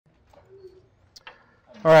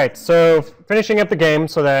All right, so finishing up the game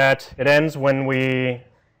so that it ends when we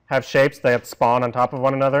have shapes that spawn on top of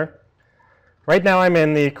one another. Right now I'm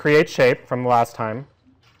in the create shape from the last time.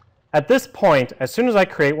 At this point, as soon as I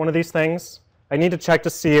create one of these things, I need to check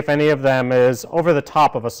to see if any of them is over the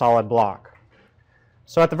top of a solid block.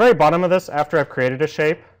 So at the very bottom of this, after I've created a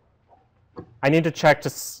shape, I need to check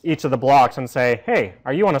to each of the blocks and say, hey,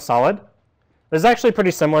 are you on a solid? This is actually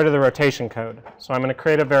pretty similar to the rotation code. So I'm going to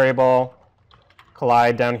create a variable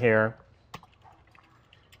collide down here.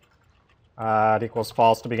 It equals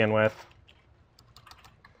false to begin with.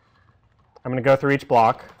 I'm going to go through each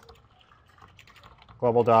block.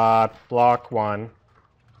 Global dot block 1.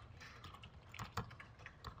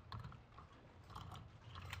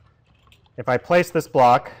 If I place this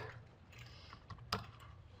block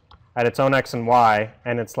at its own x and y,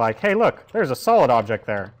 and it's like, hey, look, there's a solid object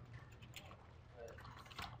there,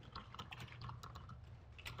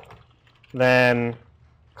 then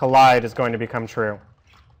collide is going to become true.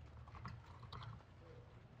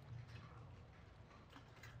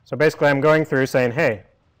 So basically, I'm going through saying, hey,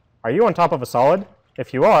 are you on top of a solid?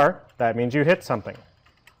 If you are, that means you hit something.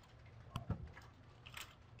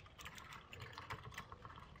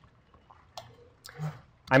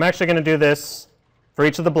 I'm actually going to do this for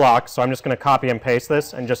each of the blocks, so I'm just going to copy and paste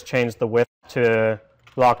this and just change the width to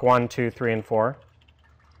block 1, 2, 3, and 4.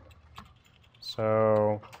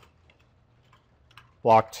 So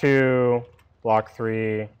block 2, block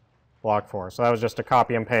 3, block 4. So that was just a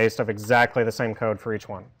copy and paste of exactly the same code for each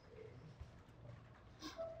one.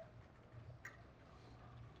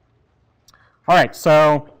 All right,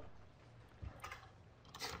 so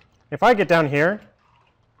if I get down here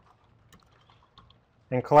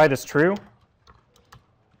and collide is true,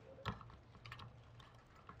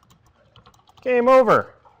 game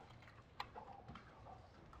over.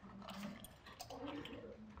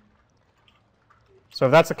 So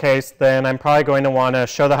if that's the case, then I'm probably going to want to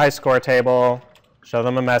show the high score table, show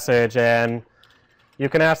them a message, and you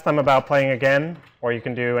can ask them about playing again, or you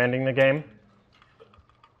can do ending the game.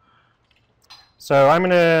 So I'm going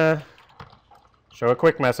to show a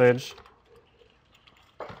quick message.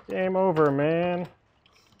 Game over, man.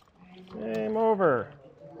 Game over.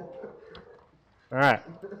 All right.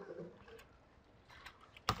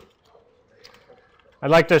 I'd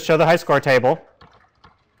like to show the high score table.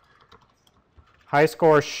 High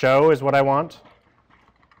score show is what I want.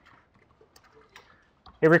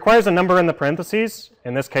 It requires a number in the parentheses.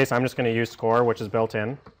 In this case, I'm just going to use score, which is built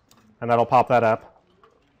in, and that'll pop that up.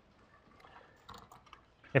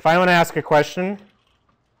 If I want to ask a question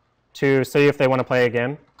to see if they want to play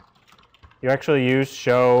again, you actually use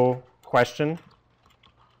show question.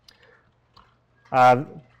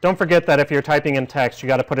 Don't forget that if you're typing in text, you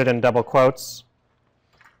got to put it in double quotes.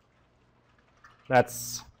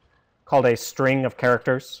 That's called a string of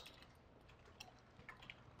characters.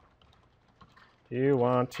 Do you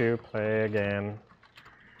want to play again?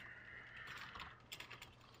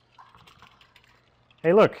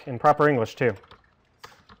 Hey, look, in proper English too.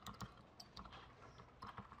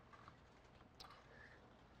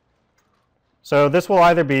 So this will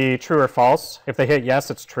either be true or false. If they hit yes,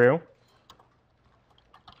 it's true.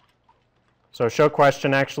 So show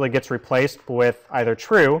question actually gets replaced with either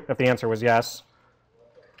true if the answer was yes,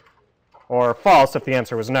 or false if the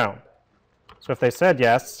answer was no. So if they said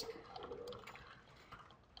yes,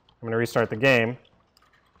 I'm going to restart the game.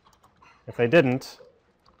 If they didn't,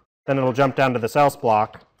 then it'll jump down to this else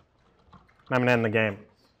block, and I'm going to end the game.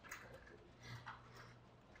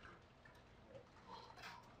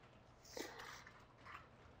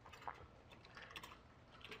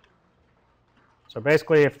 So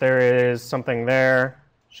basically, if there is something there,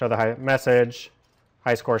 show the high message,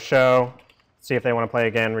 high score show, see if they want to play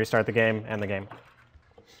again, restart the game, end the game.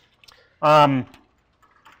 I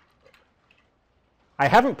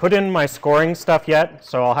haven't put in my scoring stuff yet,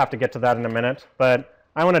 so I'll have to get to that in a minute. But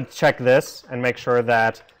I want to check this and make sure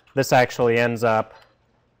that this actually ends up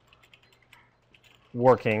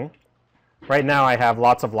working. Right now I have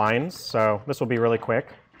lots of lines, so this will be really quick.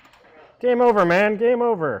 Game over, man, game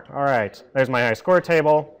over. All right, there's my high score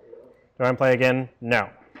table. Do I want to play again? No.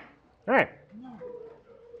 All right.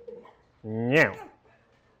 No.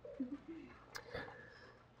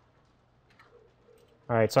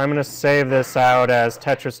 All right, so I'm going to save this out as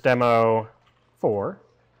Tetris Demo 4.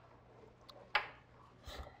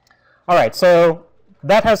 All right, so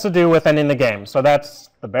that has to do with ending the game. So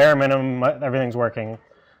that's the bare minimum, everything's working.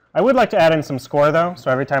 I would like to add in some score, though.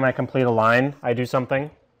 So every time I complete a line, I do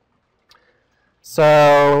something.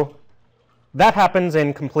 So that happens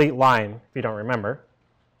in complete line, if you don't remember.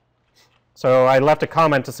 So I left a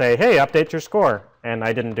comment to say, hey, update your score, and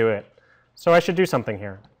I didn't do it. So I should do something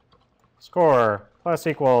here. Score plus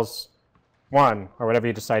equals 1, or whatever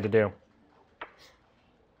you decide to do.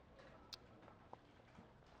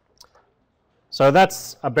 So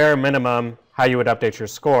that's a bare minimum how you would update your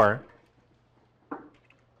score.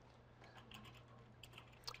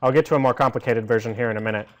 I'll get to a more complicated version here in a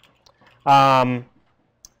minute. I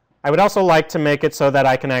would also like to make it so that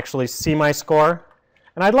I can actually see my score.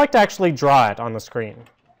 And I'd like to actually draw it on the screen.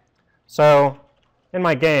 So in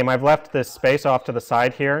my game, I've left this space off to the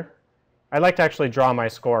side here. I'd like to actually draw my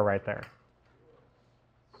score right there.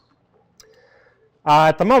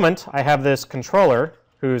 At the moment, I have this controller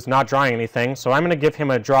who's not drawing anything, so I'm going to give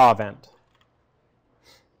him a draw event.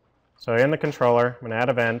 So in the controller, I'm going to add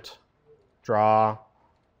event, draw,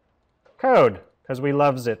 code, because we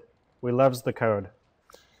loves it. We loves the code.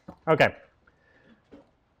 Okay.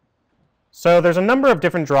 So there's a number of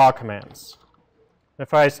different draw commands.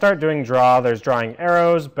 If I start doing draw, there's drawing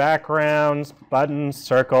arrows, backgrounds, buttons,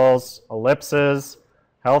 circles, ellipses,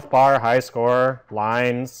 health bar, high score,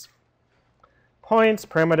 lines, points,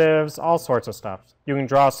 primitives, all sorts of stuff. You can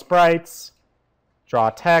draw sprites, draw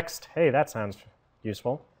text. Hey, that sounds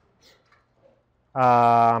useful.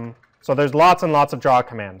 So there's lots and lots of draw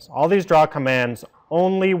commands. All these draw commands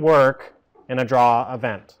only work in a draw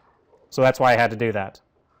event. So that's why I had to do that.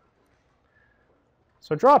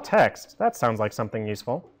 So draw text, that sounds like something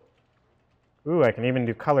useful. Ooh, I can even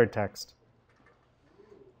do colored text.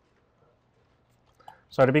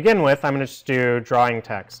 So to begin with, I'm going to just do drawing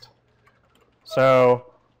text. So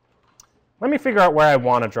let me figure out where I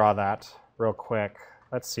want to draw that real quick.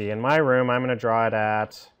 Let's see, in my room, I'm going to draw it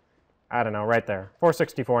at, I don't know, right there,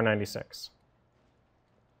 464.96.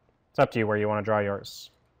 It's up to you where you want to draw yours.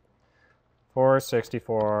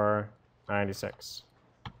 464.96.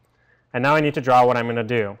 And now I need to draw what I'm going to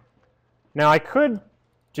do. Now I could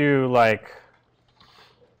do like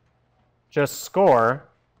just score,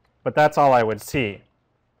 but that's all I would see.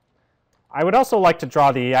 I would also like to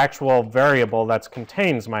draw the actual variable that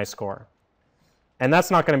contains my score. And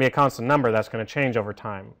that's not going to be a constant number. That's going to change over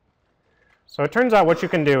time. So it turns out what you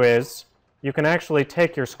can do is you can actually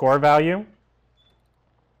take your score value.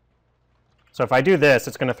 So if I do this,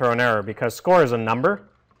 it's going to throw an error because score is a number.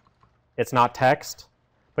 It's not text.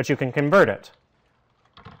 But you can convert it.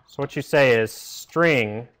 So what you say is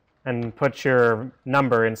string and put your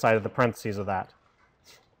number inside of the parentheses of that.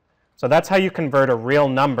 So that's how you convert a real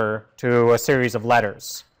number to a series of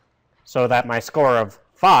letters. So that my score of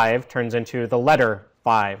 5 turns into the letter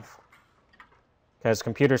 5. Because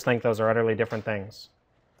computers think those are utterly different things.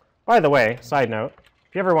 By the way, side note,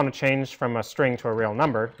 if you ever want to change from a string to a real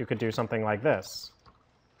number, you could do something like this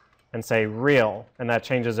and say real, and that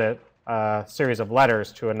changes it a series of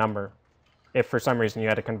letters to a number if for some reason you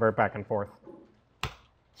had to convert back and forth.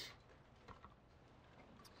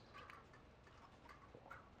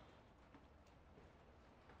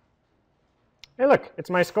 Hey look, it's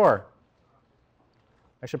my score.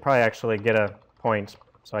 I should probably actually get a point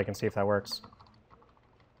so I can see if that works.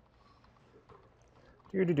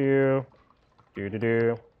 Do-do-do,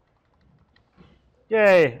 do-do-do.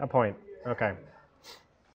 Yay, a point. Okay.